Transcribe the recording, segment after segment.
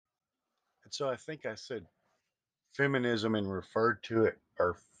So I think I said feminism and referred to it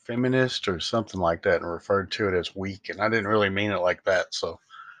or feminist or something like that and referred to it as weak. And I didn't really mean it like that. So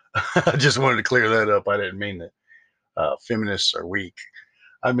I just wanted to clear that up. I didn't mean that feminists are weak.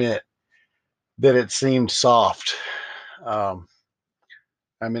 I meant that it seemed soft. Um,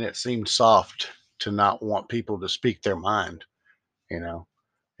 it seemed soft to not want people to speak their mind. You know,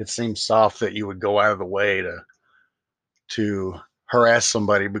 it seems soft that you would go out of the way to harass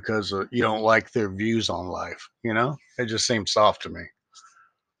somebody because you don't like their views on life. It just seems soft to me.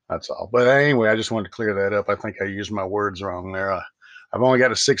 That's all. But anyway, I just wanted to clear that up. I think I used my words wrong there. I've only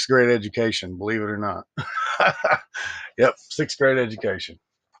got a sixth grade education, believe it or not. Yep, sixth grade education.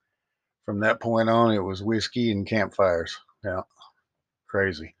 From that point on, it was whiskey and campfires. Yeah,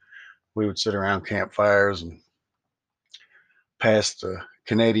 crazy. We would sit around campfires and pass the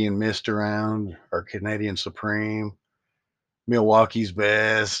Canadian Mist around or Canadian Supreme, Milwaukee's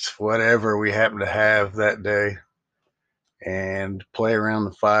Best, whatever we happened to have that day, and play around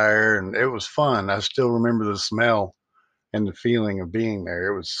the fire. And it was fun. I still remember the smell and the feeling of being there.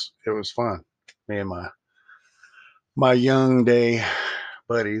 It was fun. Me and my young day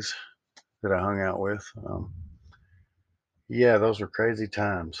buddies that I hung out with. Yeah, those were crazy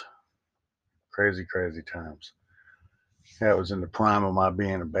times. Crazy, crazy times. That was in the prime of my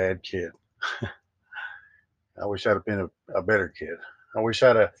being a bad kid. I wish I'd have been a better kid. I wish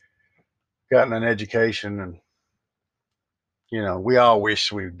I'd have gotten an education, and we all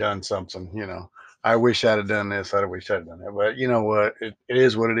wish we've done something. I wish I'd have done this. I wish I'd have done that. But you know what? It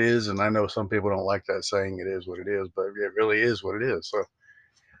is what it is, and I know some people don't like that saying. It is what it is, but it really is what it is. So,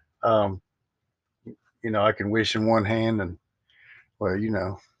 um, I can wish in one hand, and well,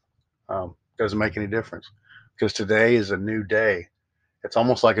 doesn't make any difference because today is a new day. It's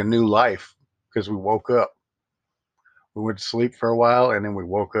almost like a new life because we woke up. We went to sleep for a while, and then we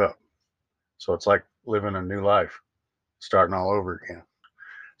woke up. So it's like living a new life, starting all over again.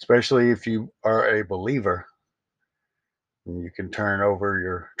 Especially if you are a believer and you can turn over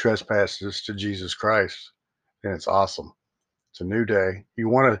your trespasses to Jesus Christ, then it's awesome. It's a new day. You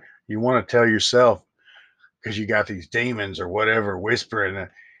want to tell yourself because you got these demons or whatever whispering,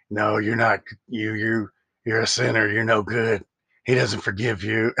 no, you're not. You're a sinner. You're no good. He doesn't forgive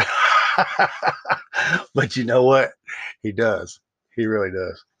you. But you know what? He does. He really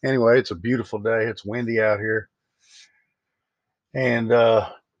does. Anyway, it's a beautiful day. It's windy out here, and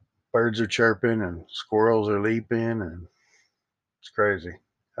birds are chirping, and squirrels are leaping, and it's crazy.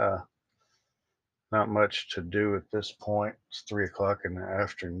 Uh, Not much to do at this point. It's 3 o'clock in the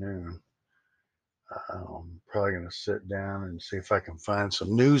afternoon. Probably going to sit down and see if I can find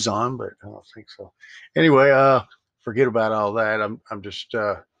some news on, but I don't think so. Anyway, forget about all that. I'm just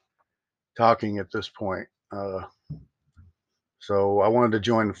talking at this point. So I wanted to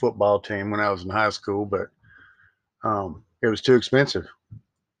join the football team when I was in high school, but it was too expensive,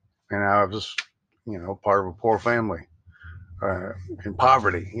 and I was, part of a poor family uh, in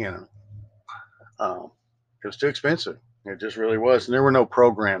poverty. Um, it was too expensive. It just really was, and there were no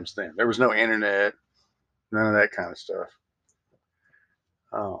programs then. There was no internet, none of that kind of stuff.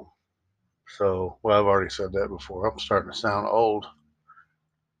 Um, So, well, I've already said that before. I'm starting to sound old.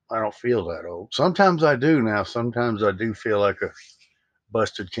 I don't feel that old. Sometimes I do now. Sometimes I do feel like a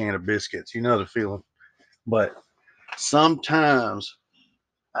busted can of biscuits. You know the feeling. But sometimes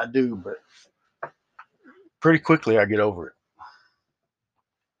I do, but pretty quickly I get over it.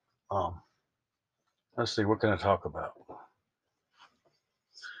 Um, let's see, what can I talk about?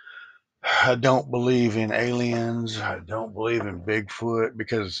 I don't believe in aliens. I don't believe in Bigfoot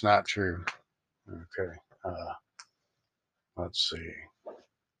because it's not true. Okay. Uh, let's see.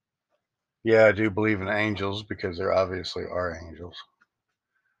 Yeah, I do believe in angels because there obviously are angels.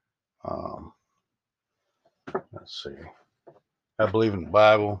 Um, let's see. I believe in the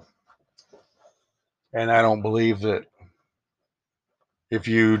Bible, and I don't believe that if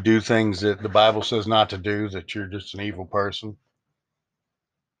you do things that the Bible says not to do, that you're just an evil person.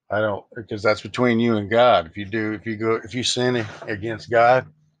 I don't, because that's between you and God. If you sin against God,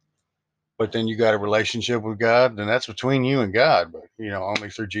 but then you got a relationship with God, then that's between you and God. But only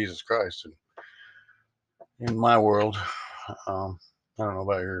through Jesus Christ. And in my world, I don't know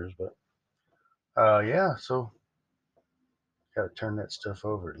about yours, but yeah. So got to turn that stuff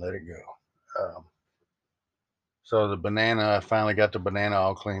over and let it go. So the banana, I finally got the banana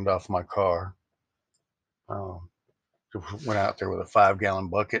all cleaned off my car. Um, Went out there with a 5-gallon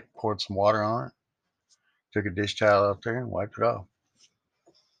bucket, poured some water on it, took a dish towel out there and wiped it off.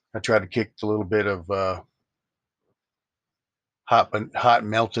 I tried to kick a little bit of hot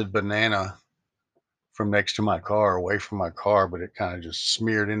melted banana from next to my car, away from my car, but it kind of just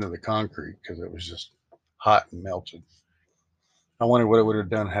smeared into the concrete because it was just hot and melted. I wonder what it would have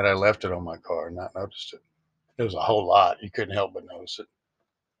done had I left it on my car and not noticed it. It was a whole lot. You couldn't help but notice it.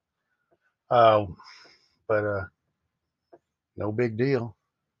 Uh, but no big deal.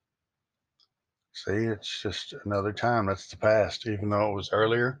 See, it's just another time. That's the past. Even though it was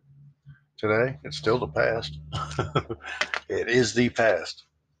earlier today, it's still the past. It is the past.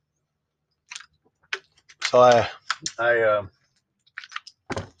 So I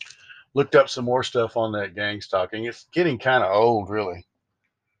looked up some more stuff on that gang stalking. It's getting kind of old, really.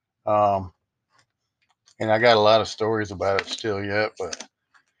 Um, and I got a lot of stories about it still yet, but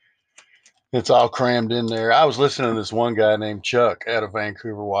it's all crammed in there. I was listening to this one guy named Chuck out of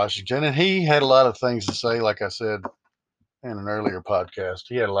Vancouver, Washington, and he had a lot of things to say. Like I said in an earlier podcast,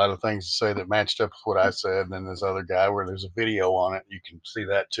 he had a lot of things to say that matched up with what I said. And then this other guy, where there's a video on it, you can see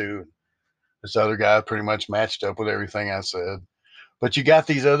that too. This other guy pretty much matched up with everything I said. But you got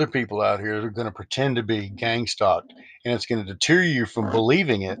these other people out here that are going to pretend to be gang stalked, and it's going to deter you from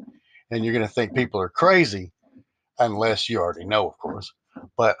believing it. And you're going to think people are crazy, unless you already know, of course.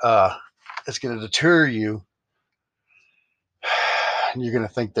 But it's going to deter you. You're going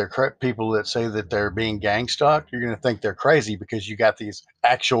to think they're people that say that they're being gang stalked. You're going to think they're crazy because you got these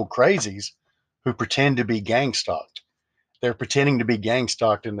actual crazies who pretend to be gang stalked. They're pretending to be gang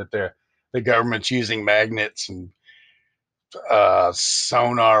stalked, and that the government's using magnets and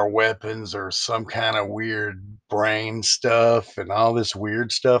sonar weapons or some kind of weird brain stuff and all this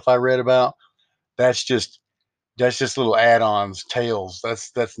weird stuff I read about. That's just little add-ons, tales.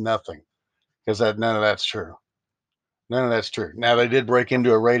 That's nothing, because none of that's true. None of that's true. Now, they did break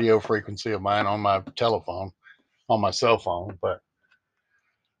into a radio frequency of mine on my telephone, on my cell phone, but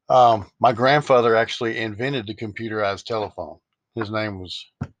my grandfather actually invented the computerized telephone. His name was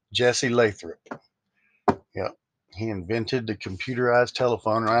Jesse Lathrop. Yep. He invented the computerized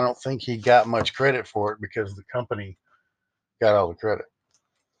telephone, and I don't think he got much credit for it because the company got all the credit.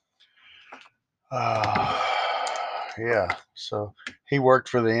 Uh, yeah. So he worked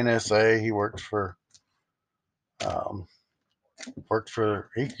for the NSA. He um,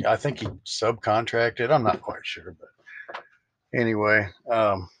 I think he subcontracted. I'm not quite sure, but anyway,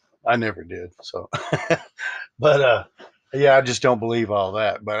 I never did. So, but yeah, I just don't believe all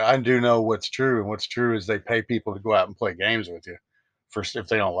that. But I do know what's true, and what's true is they pay people to go out and play games with you. First, if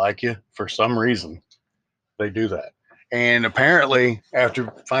they don't like you for some reason, they do that. And apparently,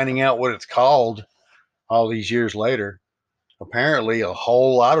 after finding out what it's called all these years later, apparently a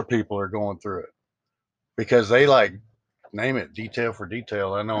whole lot of people are going through it because they like name it detail for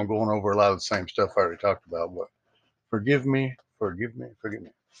detail. I know I'm going over a lot of the same stuff I already talked about, but forgive me, forgive me, forgive me.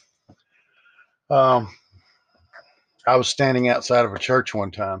 Um, I was standing outside of a church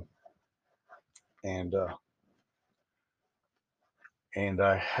one time, and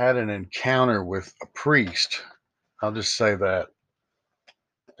I had an encounter with a priest. I'll just say that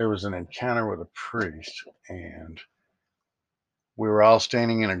there was an encounter with a priest, and we were all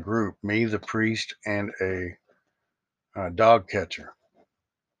standing in a group, me, the priest, and a dog catcher.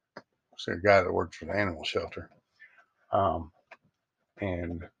 So a guy that worked for the animal shelter, um,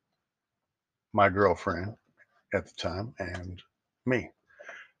 and my girlfriend at the time, and me.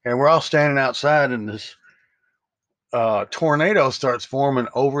 And we're all standing outside, and this tornado starts forming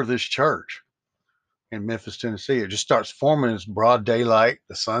over this church in Memphis, Tennessee. It just starts forming. It's broad daylight,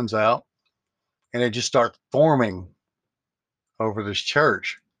 the sun's out, and it just starts forming over this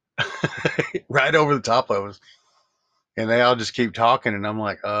church right over the top of us. And they all just keep talking, and I'm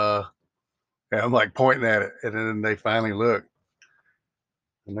like, and I'm like pointing at it, and then they finally look,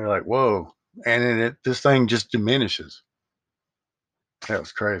 and they're like, "Whoa!" And then this thing just diminishes. That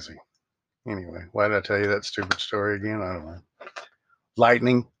was crazy. Anyway, why did I tell you that stupid story again? I don't know.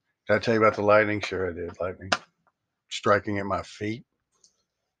 Lightning. Did I tell you about the lightning? Sure, I did. Lightning striking at my feet,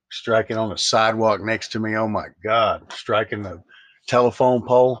 striking on the sidewalk next to me. Oh my God! Striking the telephone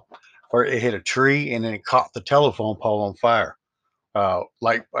pole, or it hit a tree and then it caught the telephone pole on fire.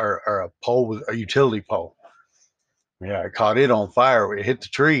 Like or a pole with a utility pole. Yeah, it caught it on fire. It hit the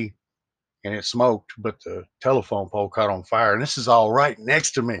tree and it smoked, but the telephone pole caught on fire. And this is all right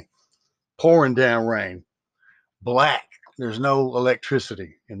next to me, pouring down rain, black. There's no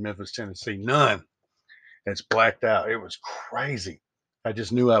electricity in Memphis, Tennessee, none. It's blacked out. It was crazy. I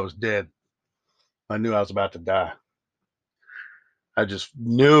just knew I was dead. I knew I was about to die. I just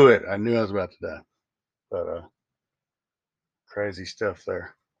knew it. I knew I was about to die. But crazy stuff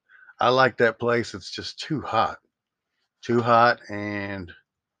there. I like that place. It's just too hot, and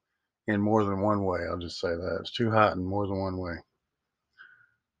in more than one way. I'll just say that it's too hot in more than one way.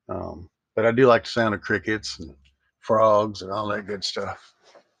 But I do like the sound of crickets and frogs and all that good stuff.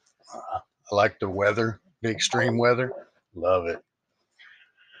 I like the weather, the extreme weather. Love it.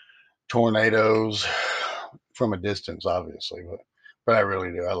 Tornadoes from a distance, obviously, but I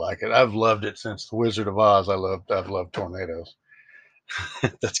really do. I like it. I've loved it since The Wizard of Oz. I've loved tornadoes.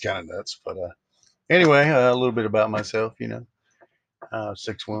 That's kind of nuts, but anyway, a little bit about myself.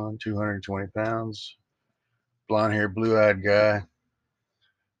 6'1", 220 pounds, blonde hair, blue eyed guy,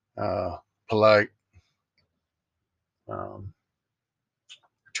 uh, polite. Um,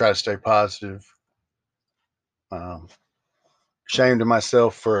 try to stay positive. Um, ashamed of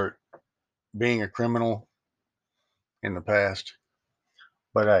myself for being a criminal in the past,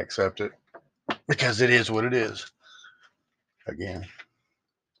 but I accept it because it is what it is. Again,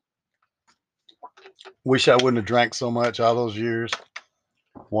 wish I wouldn't have drank so much all those years.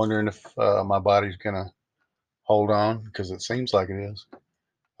 Wondering if my body's gonna hold on because it seems like it is.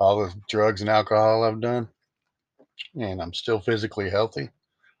 All the drugs and alcohol I've done, and I'm still physically healthy.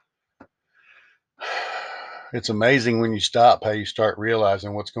 It's amazing when you stop how you start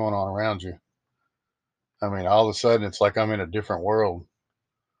realizing what's going on around you. I mean, all of a sudden, it's like I'm in a different world.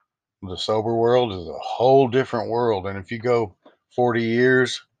 The sober world is a whole different world. And if you go 40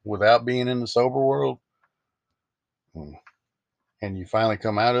 years without being in the sober world mm, and you finally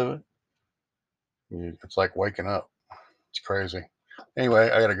come out of it, it's like waking up. It's crazy. Anyway,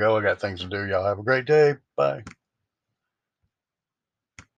 I got to go. I got things to do. Y'all have a great day. Bye.